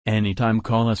Anytime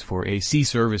call us for AC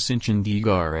service in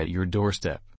Chandigarh at your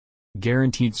doorstep.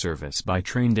 Guaranteed service by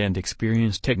trained and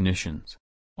experienced technicians.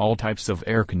 All types of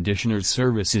air conditioners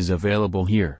service is available here.